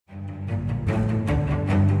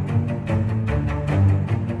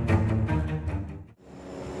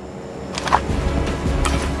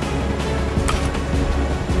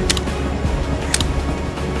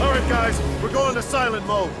silent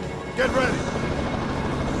mode. Get ready.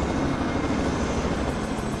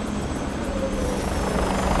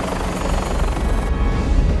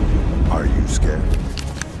 Are you scared?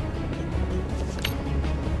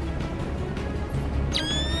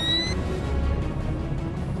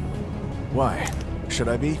 Why? Should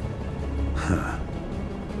I be? Huh.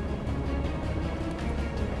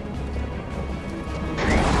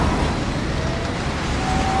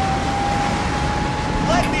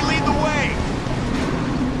 Let me lead the way!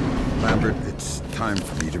 Lambert, it's time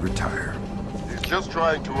for me to retire. He's just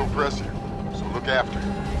trying to impress you, so look after him.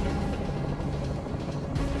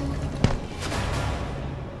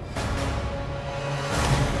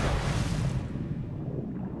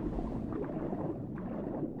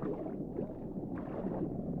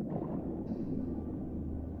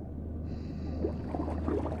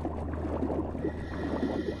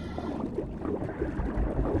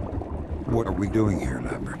 What are we doing here,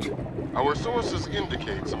 Lambert? Our sources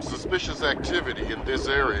indicate some suspicious activity in this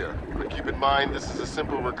area, but keep in mind this is a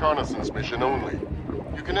simple reconnaissance mission only.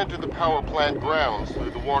 You can enter the power plant grounds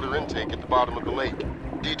through the water intake at the bottom of the lake.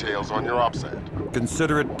 Details on your OPSAT.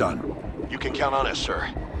 Consider it done. You can count on us, sir.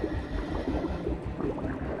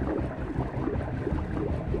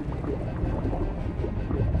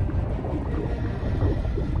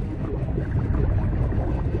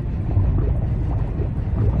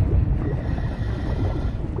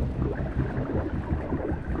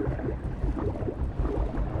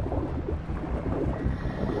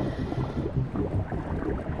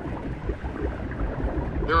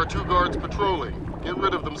 There are 2 guards patrolling. Get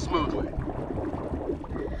rid of them smoothly.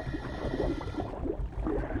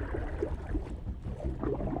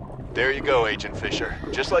 There you go, Agent Fisher.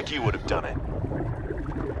 Just like you would have done it.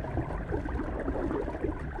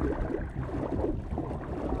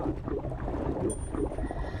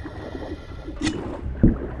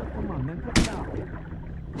 Come on, man, cut it out.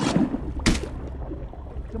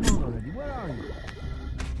 Come on already, where are you?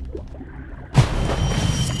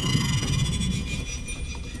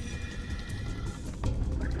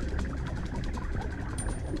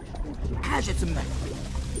 حاجة تمك.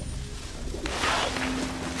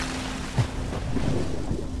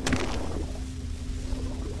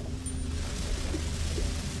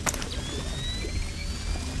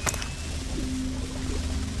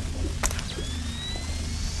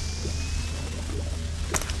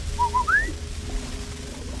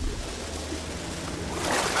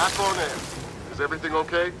 Back on in. Is everything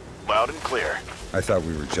okay? Loud and clear. I thought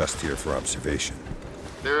we were just here for observation.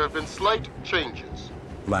 There have been slight changes.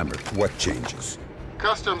 Lambert, what changes?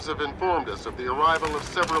 Customs have informed us of the arrival of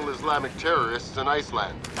several Islamic terrorists in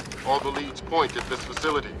Iceland. All the leads point at this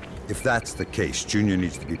facility. If that's the case, Junior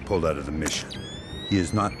needs to be pulled out of the mission. He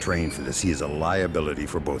is not trained for this. He is a liability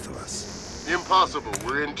for both of us. Impossible.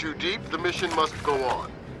 We're in too deep. The mission must go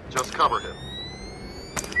on. Just cover him.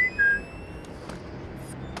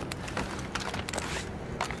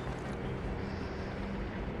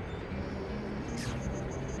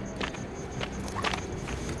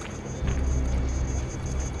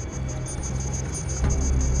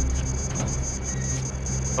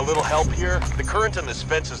 A little help here? The current in this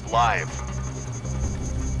fence is live.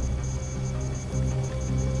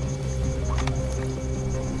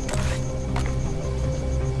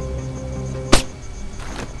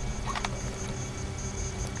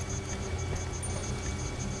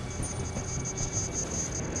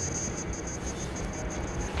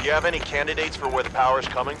 Do you have any candidates for where the power's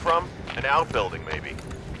coming from? An outbuilding, maybe.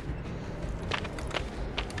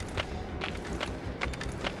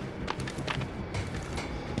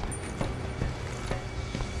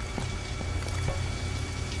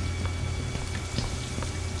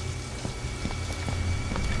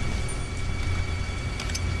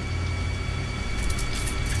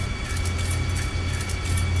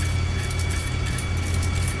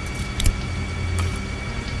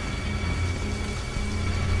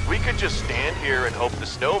 We could just stand here and hope the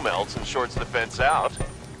snow melts and shorts the fence out.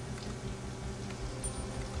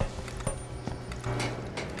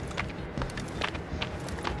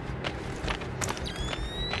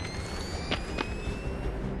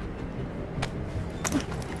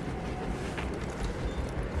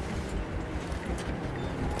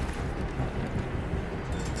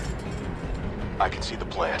 I can see the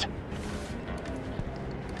plant.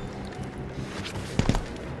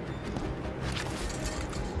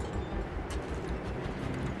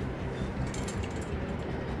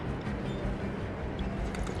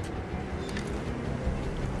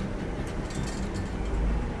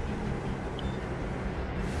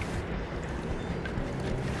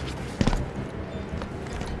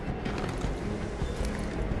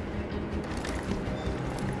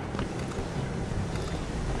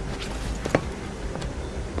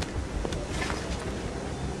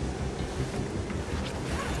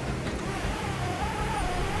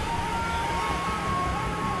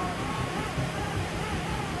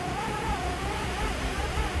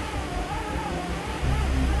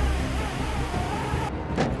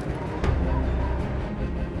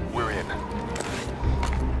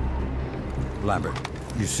 Lambert,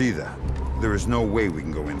 you see that? There is no way we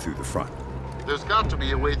can go in through the front. There's got to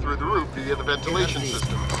be a way through the roof via the ventilation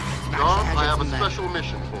system. John, I have a special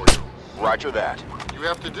mission for you. Roger that. You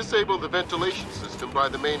have to disable the ventilation system by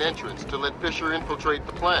the main entrance to let Fisher infiltrate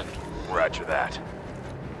the plant. Roger that.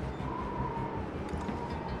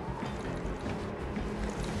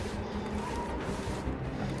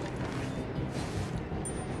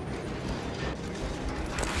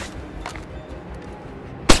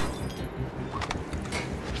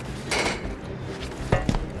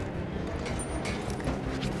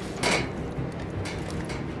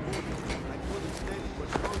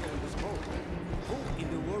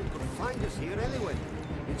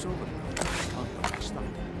 It's over now. Stop.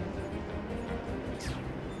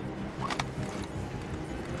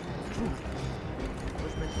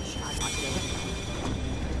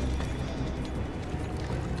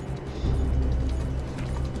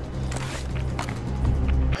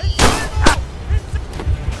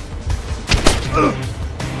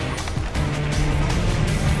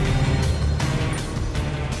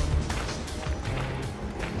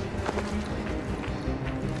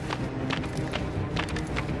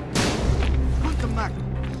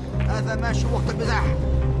 هذا ماشي وقت المزاح.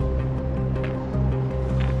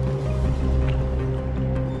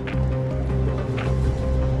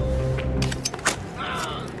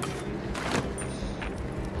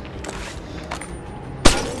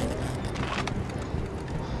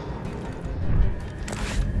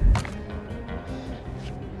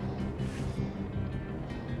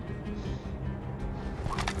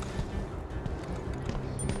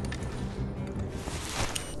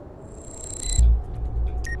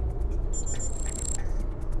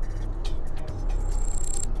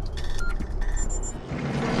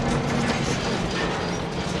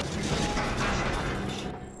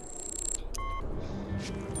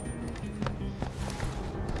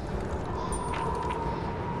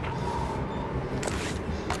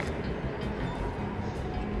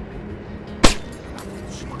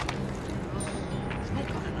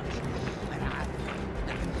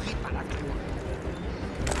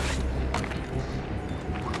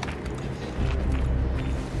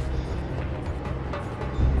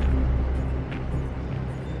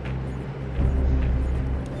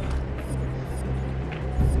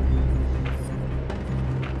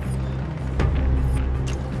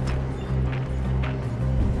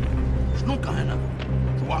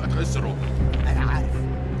 أنا عارف،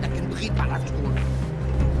 لكن بغيت بعرف شكون.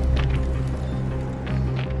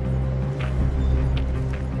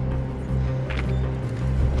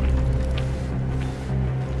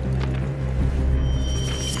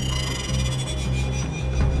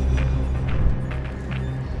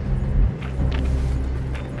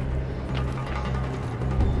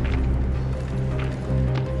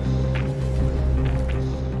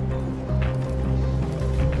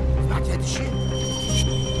 سمعت هذا الشيء؟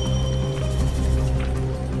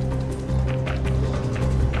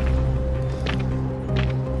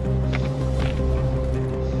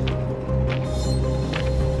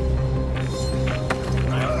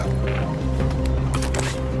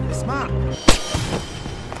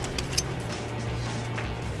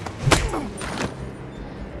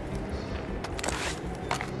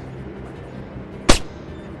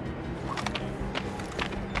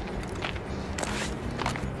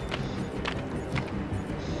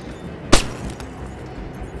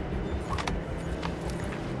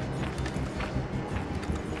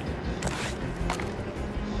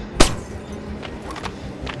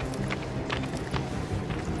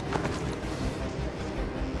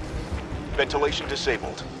 Ventilation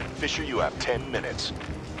disabled. Fisher, you have 10 minutes.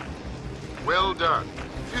 Well done.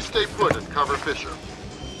 You stay put and cover Fisher.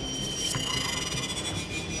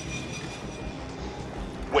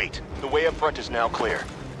 Wait, the way up front is now clear.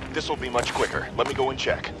 This will be much quicker. Let me go and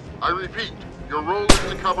check. I repeat, your role is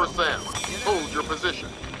to cover Sam. Hold your position.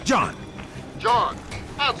 John! John,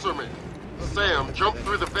 answer me. Sam jumped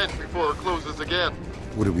through the vent before it closes again.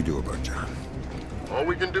 What do we do about John? All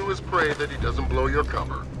we can do is pray that he doesn't blow your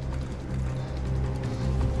cover.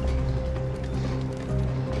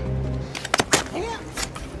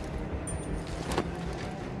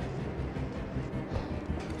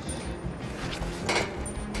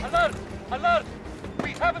 Alert! Alert! We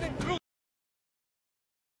have an intruder!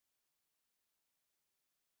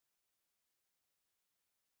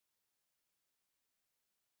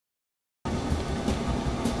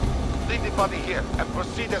 Leave the body here and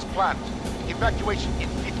proceed as planned. Evacuation in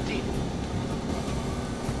 15.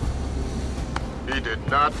 He did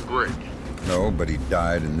not break. No, but he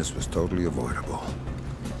died, and this was totally avoidable.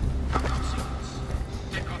 Countdown sequence.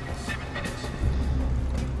 Takeoff in 7 minutes.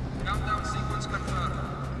 Countdown sequence confirmed.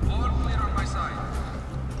 All clear on my side.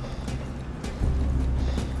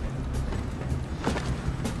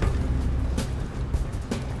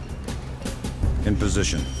 In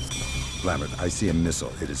position. Lambert, I see a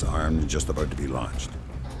missile. It is armed and just about to be launched.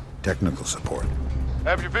 Technical support.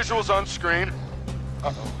 Have your visuals on screen.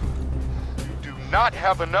 Uh-oh. You do not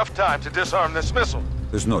have enough time to disarm this missile.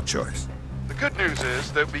 There's no choice. The good news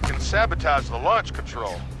is that we can sabotage the launch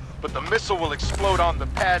control, but the missile will explode on the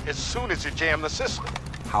pad as soon as you jam the system.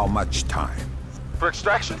 How much time? For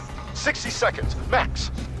extraction, 60 seconds, max.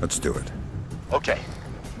 Let's do it. Okay.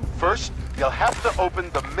 First, you'll have to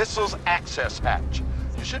open the missile's access hatch.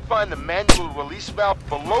 You should find the manual release valve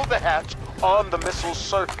below the hatch on the missile's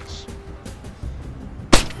surface.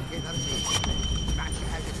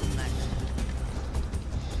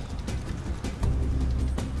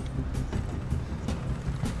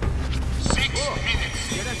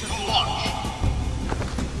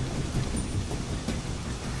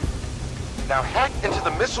 Now hack into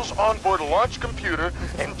the missile's onboard launch computer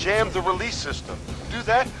and jam the release system. Do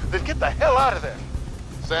that, then get the hell out of there.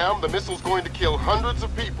 Sam, the missile's going to kill hundreds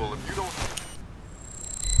of people if you don't...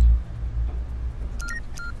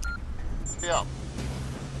 Yeah.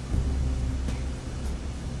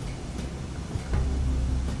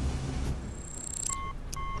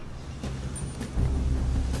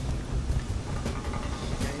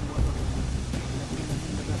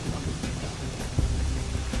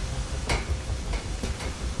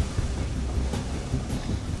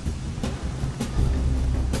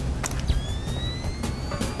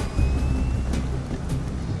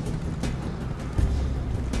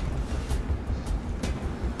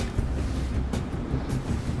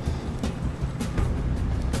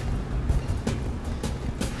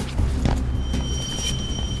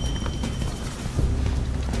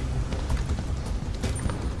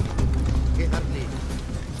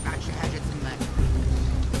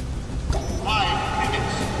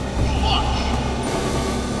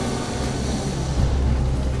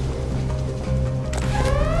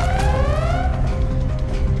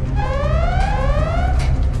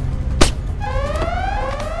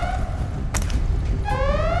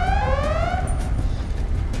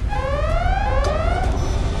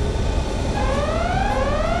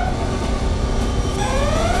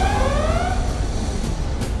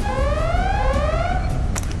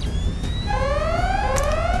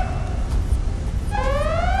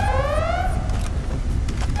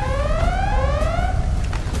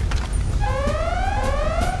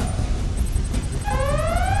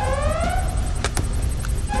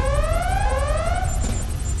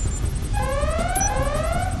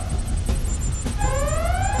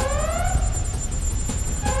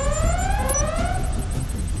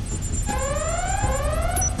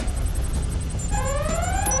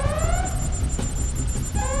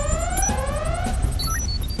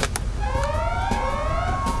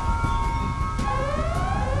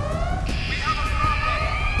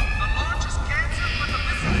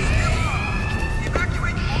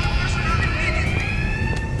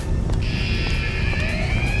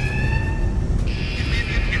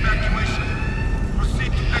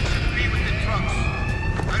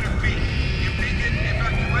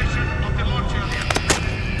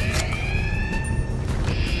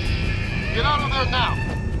 Get out of there now!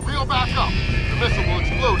 Reel back up! The missile will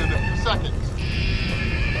explode in a few seconds.